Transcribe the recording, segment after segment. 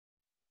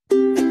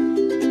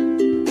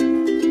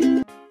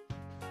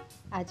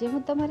આજે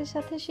હું તમારી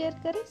સાથે શેર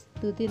કરીશ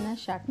દૂધીના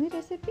શાકની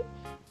રેસીપી।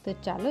 તો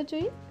ચાલો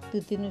જોઈએ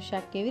દૂધીનું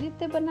શાક કેવી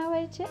રીતે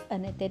બનાવાય છે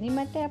અને તેની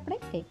માટે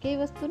આપણે કઈ કઈ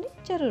વસ્તુની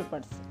જરૂર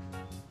પડશે।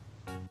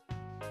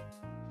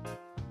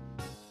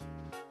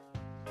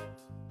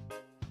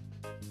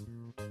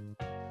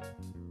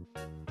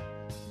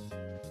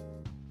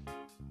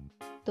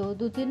 તો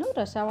દૂધીનું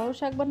રસાવાળું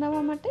શાક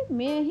બનાવવા માટે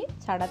મેં અહીં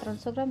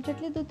 350 ગ્રામ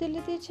જેટલી દૂધી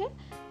લીધી છે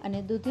અને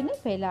દૂધીને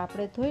પહેલાં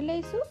આપણે ધોઈ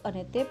લઈશું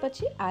અને તે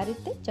પછી આ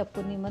રીતે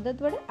ચપ્પુની મદદ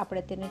વડે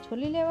આપણે તેને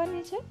છોલી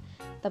લેવાની છે।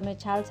 તમે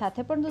છાલ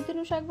સાથે પણ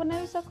દૂધીનું શાક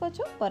બનાવી શકો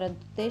છો,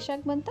 પરંતુ તે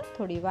શાક બનતા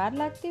થોડી વાર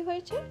લાગતી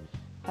હોય છે।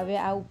 હવે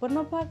આ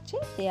ઉપરનો ભાગ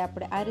છે તે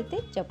આપણે આ રીતે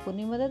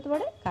ચપ્પુની મદદ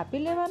વડે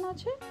કાપી લેવાનો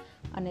છે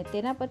અને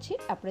તેના પછી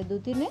આપણે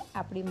દૂધીને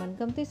આપણી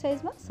મનગમતી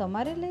સાઈઝમાં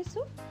સમારી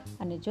લઈશું।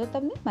 અને જો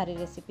તમને મારી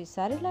રેસીપી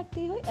સારી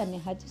લાગતી હોય અને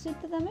હજી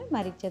સુધી તમે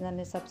મારી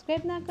ચેનલને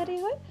સબસ્ક્રાઈબ ના કરી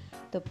હોય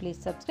તો પ્લીઝ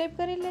સબસ્ક્રાઈબ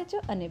કરી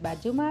લેજો અને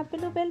બાજુમાં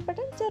આપેલું બેલ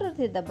બટન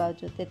જરૂરથી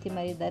દબાવજો, તેથી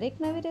મારી દરેક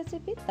નવી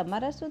રેસીપી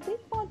તમારા સુધી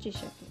પહોંચી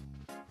શકે।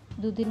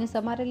 દૂધીને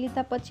સમારી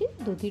લીધા પછી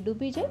દૂધી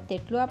ડૂબી જાય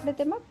તેટલું આપણે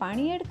તેમાં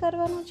પાણી એડ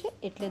કરવાનું છે,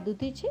 એટલે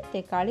દૂધી છે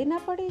તે કાળી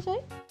ના પડી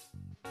જાય।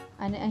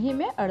 અને અહીં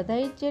મેં અડધા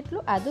ઇંચ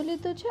જેટલું આદું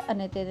લીધું છે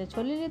અને તેને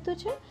છોલી લીધું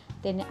છે।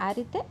 તેને આ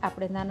રીતે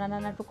આપણે નાના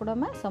નાના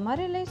ટુકડામાં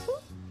સમારી લઈશું।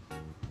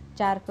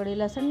 4 કળી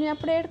લસણની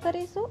આપણે એડ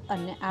કરીશું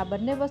અને આ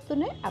બંને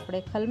વસ્તુને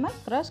આપણે ખલમાં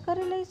ક્રશ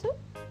કરી લઈશું।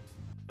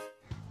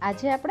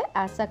 આજે આપણે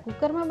આ શાક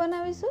કુકરમાં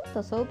બનાવીશું,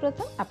 તો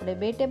સૌપ્રથમ આપણે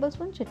 2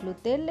 ટેબલસ્પૂન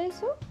જેટલું તેલ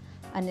લઈશું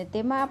અને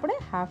તેમાં આપણે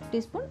 ½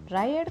 ટીસ્પૂન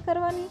રાઈ એડ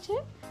કરવાની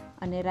છે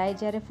અને રાઈ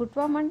જ્યારે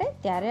ફૂટવા માંડે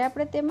ત્યારે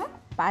આપણે તેમાં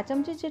 5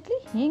 ચમચી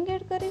જેટલી હિંગ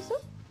એડ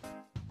કરીશું।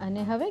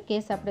 અને હવે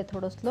ગેસ આપણે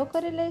થોડો સ્લો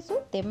કરી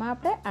લઈશું। તેમાં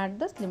આપણે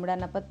 8-10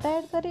 લીમડાના પત્તા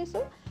એડ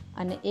કરીશું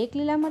અને 1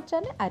 લીલા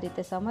મરચાંને આ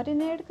રીતે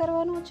સમારીને એડ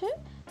કરવાનું છે।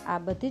 આ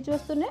બધી જ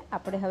વસ્તુને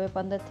આપણે હવે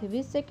 15 થી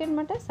 20 સેકન્ડ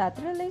માટે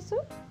સાતળી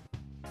લઈશું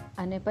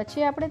અને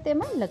પછી આપણે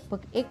તેમાં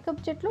લગભગ 1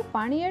 કપ જેટલું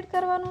પાણી એડ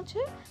કરવાનું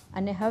છે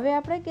અને હવે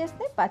આપણે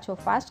ગેસને પાછો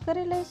ફાસ્ટ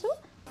કરી લઈશું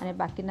અને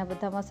બાકીના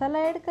બધા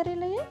મસાલા એડ કરી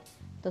લઈએ।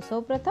 તો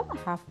સૌપ્રથમ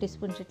 ½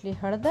 ટીસ્પૂન જેટલી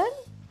હળદર,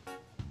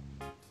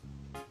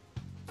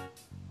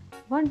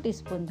 1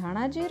 ટીસ્પૂન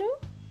ધાણા જીરું,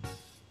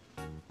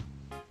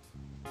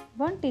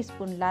 1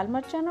 ટીસ્પૂન લાલ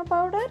મરચાંનો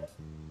પાવડર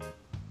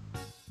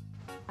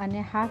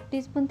અને ½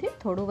 ટીસ્પૂનથી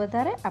થોડું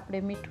વધારે આપણે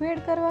મીઠું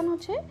એડ કરવાનું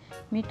છે।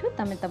 મીઠું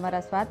તમે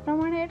તમારા સ્વાદ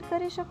પ્રમાણે એડ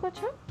કરી શકો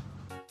છો।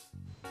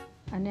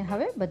 અને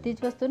હવે બધી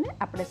જ વસ્તુને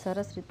આપણે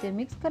સરસ રીતે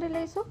મિક્સ કરી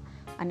લઈશું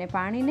અને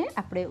પાણીને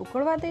આપણે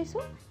ઉકળવા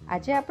દઈશું।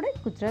 આજે આપણે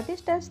ગુજરાતી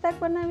સ્ટાઇલ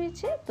શાક બનાવીએ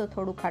છીએ તો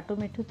થોડું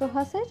ખાટું મીઠું તો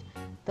હશે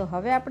જ। તો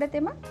હવે આપણે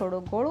તેમાં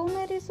થોડો ગોળ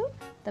ઉમેરીશું।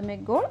 તમે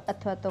ગોળ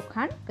અથવા તો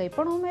ખાંડ કંઈ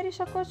પણ ઉમેરી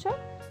શકો છો।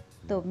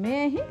 તો મેં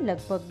અહીં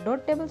લગભગ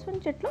 1.5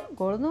 ટેબલસ્પૂન જેટલો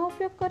ગોળનો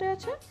ઉપયોગ કર્યો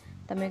છે।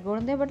 તમે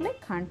ગોળને બદલે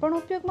ખાંડ પણ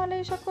ઉપયોગમાં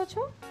લઈ શકો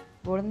છો।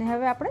 ગોળને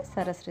હવે આપણે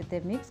સરસ રીતે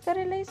મિક્સ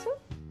કરી લઈશું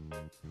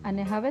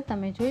અને હવે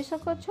તમે જોઈ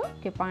શકો છો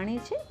કે પાણી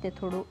છે તે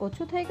થોડું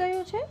ઓછું થઈ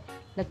ગયું છે,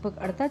 લગભગ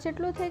અડધા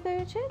જેટલું થઈ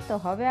ગયું છે। તો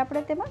હવે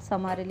આપણે તેમાં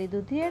સમારેલી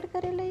દૂધી એડ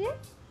કરી લઈએ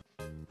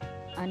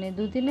અને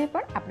દૂધીને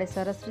પણ આપણે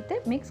સરસ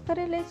રીતે મિક્સ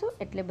કરી લઈશું,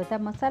 એટલે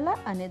બધા મસાલા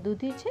અને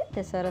દૂધી છે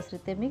તે સરસ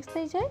રીતે મિક્સ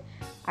થઈ જાય।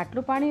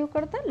 આટલું પાણી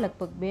ઉકળતા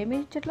લગભગ 2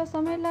 મિનિટ જેટલો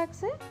સમય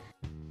લાગશે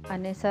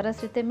અને સરસ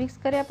રીતે મિક્સ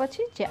કર્યા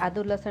પછી જે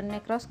આદુ લસણને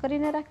ક્રશ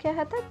કરીને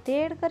રાખ્યા હતા તે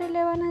એડ કરી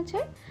લેવાના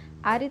છે।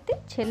 આ રીતે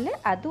છેલ્લે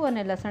આદુ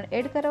અને લસણ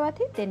એડ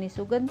કરવાથી તેની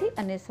સુગંધી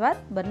અને સ્વાદ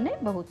બંને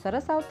બહુ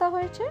સરસ આવતા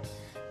હોય છે।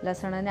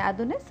 લસણ અને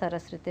આદુને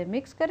સરસ રીતે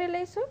મિક્સ કરી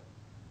લઈશું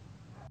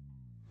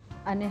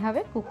અને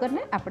હવે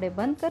કુકરને આપણે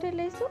બંધ કરી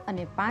લઈશું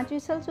અને 5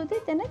 વિસલ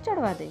સુધી તેને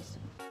ચડવા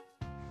દઈશું।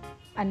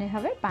 અને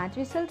હવે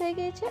 5 વિસલ થઈ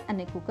ગઈ છે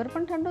અને કુકર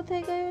પણ ઠંડુ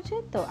થઈ ગયું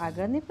છે। તો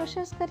આગળની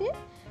પ્રોસેસ કરીએ।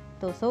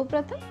 તો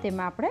સૌપ્રથમ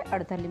તેમાં આપણે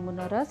અડધા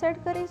લીંબુનો રસ એડ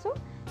કરીશું।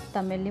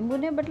 તમે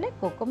લીંબુને બદલે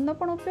કોકમનો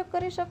પણ ઉપયોગ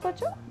કરી શકો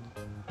છો।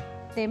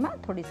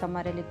 તેમાં થોડી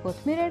સમારેલી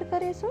કોથમીર એડ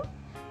કરીશું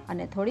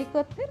અને થોડી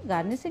કોથમીર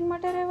ગાર્નિશિંગ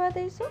માટે રહેવા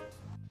દઈશું।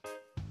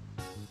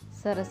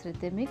 સરસ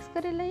રીતે મિક્સ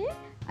કરી લઈએ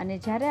અને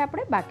જ્યારે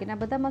આપણે બાકીના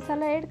બધા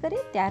મસાલા એડ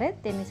કરીએ ત્યારે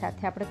તેની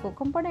સાથે આપણે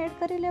કોકમ પણ એડ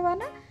કરી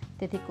લેવાના,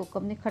 તેથી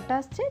કોકમની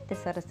ખટાશ છે તે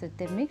સરસ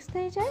રીતે મિક્સ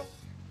થઈ જાય।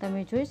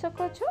 તમે જોઈ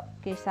શકો છો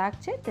કે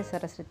શાક છે તે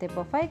સરસ રીતે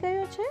બફાઈ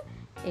ગયું છે,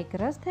 એક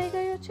રસ થઈ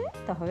ગયો છે।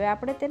 તો હવે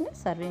આપણે તેને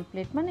સર્વિંગ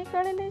પ્લેટમાં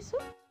નીકાળી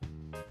લઈશું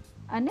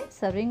અને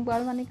સર્વિંગ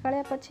બાઉલમાં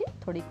નીકાળ્યા પછી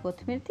થોડી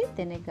કોથમીરથી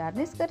તેને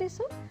ગાર્નિશ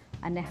કરીશું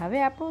અને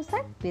હવે આપણું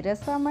શાક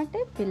પીરસવા માટે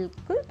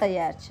બિલકુલ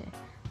તૈયાર છે।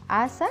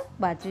 આ શાક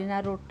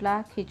બાજરીના રોટલા,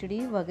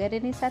 ખીચડી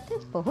વગેરેની સાથે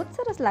બહુ જ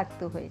સરસ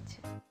લાગતું હોય છે।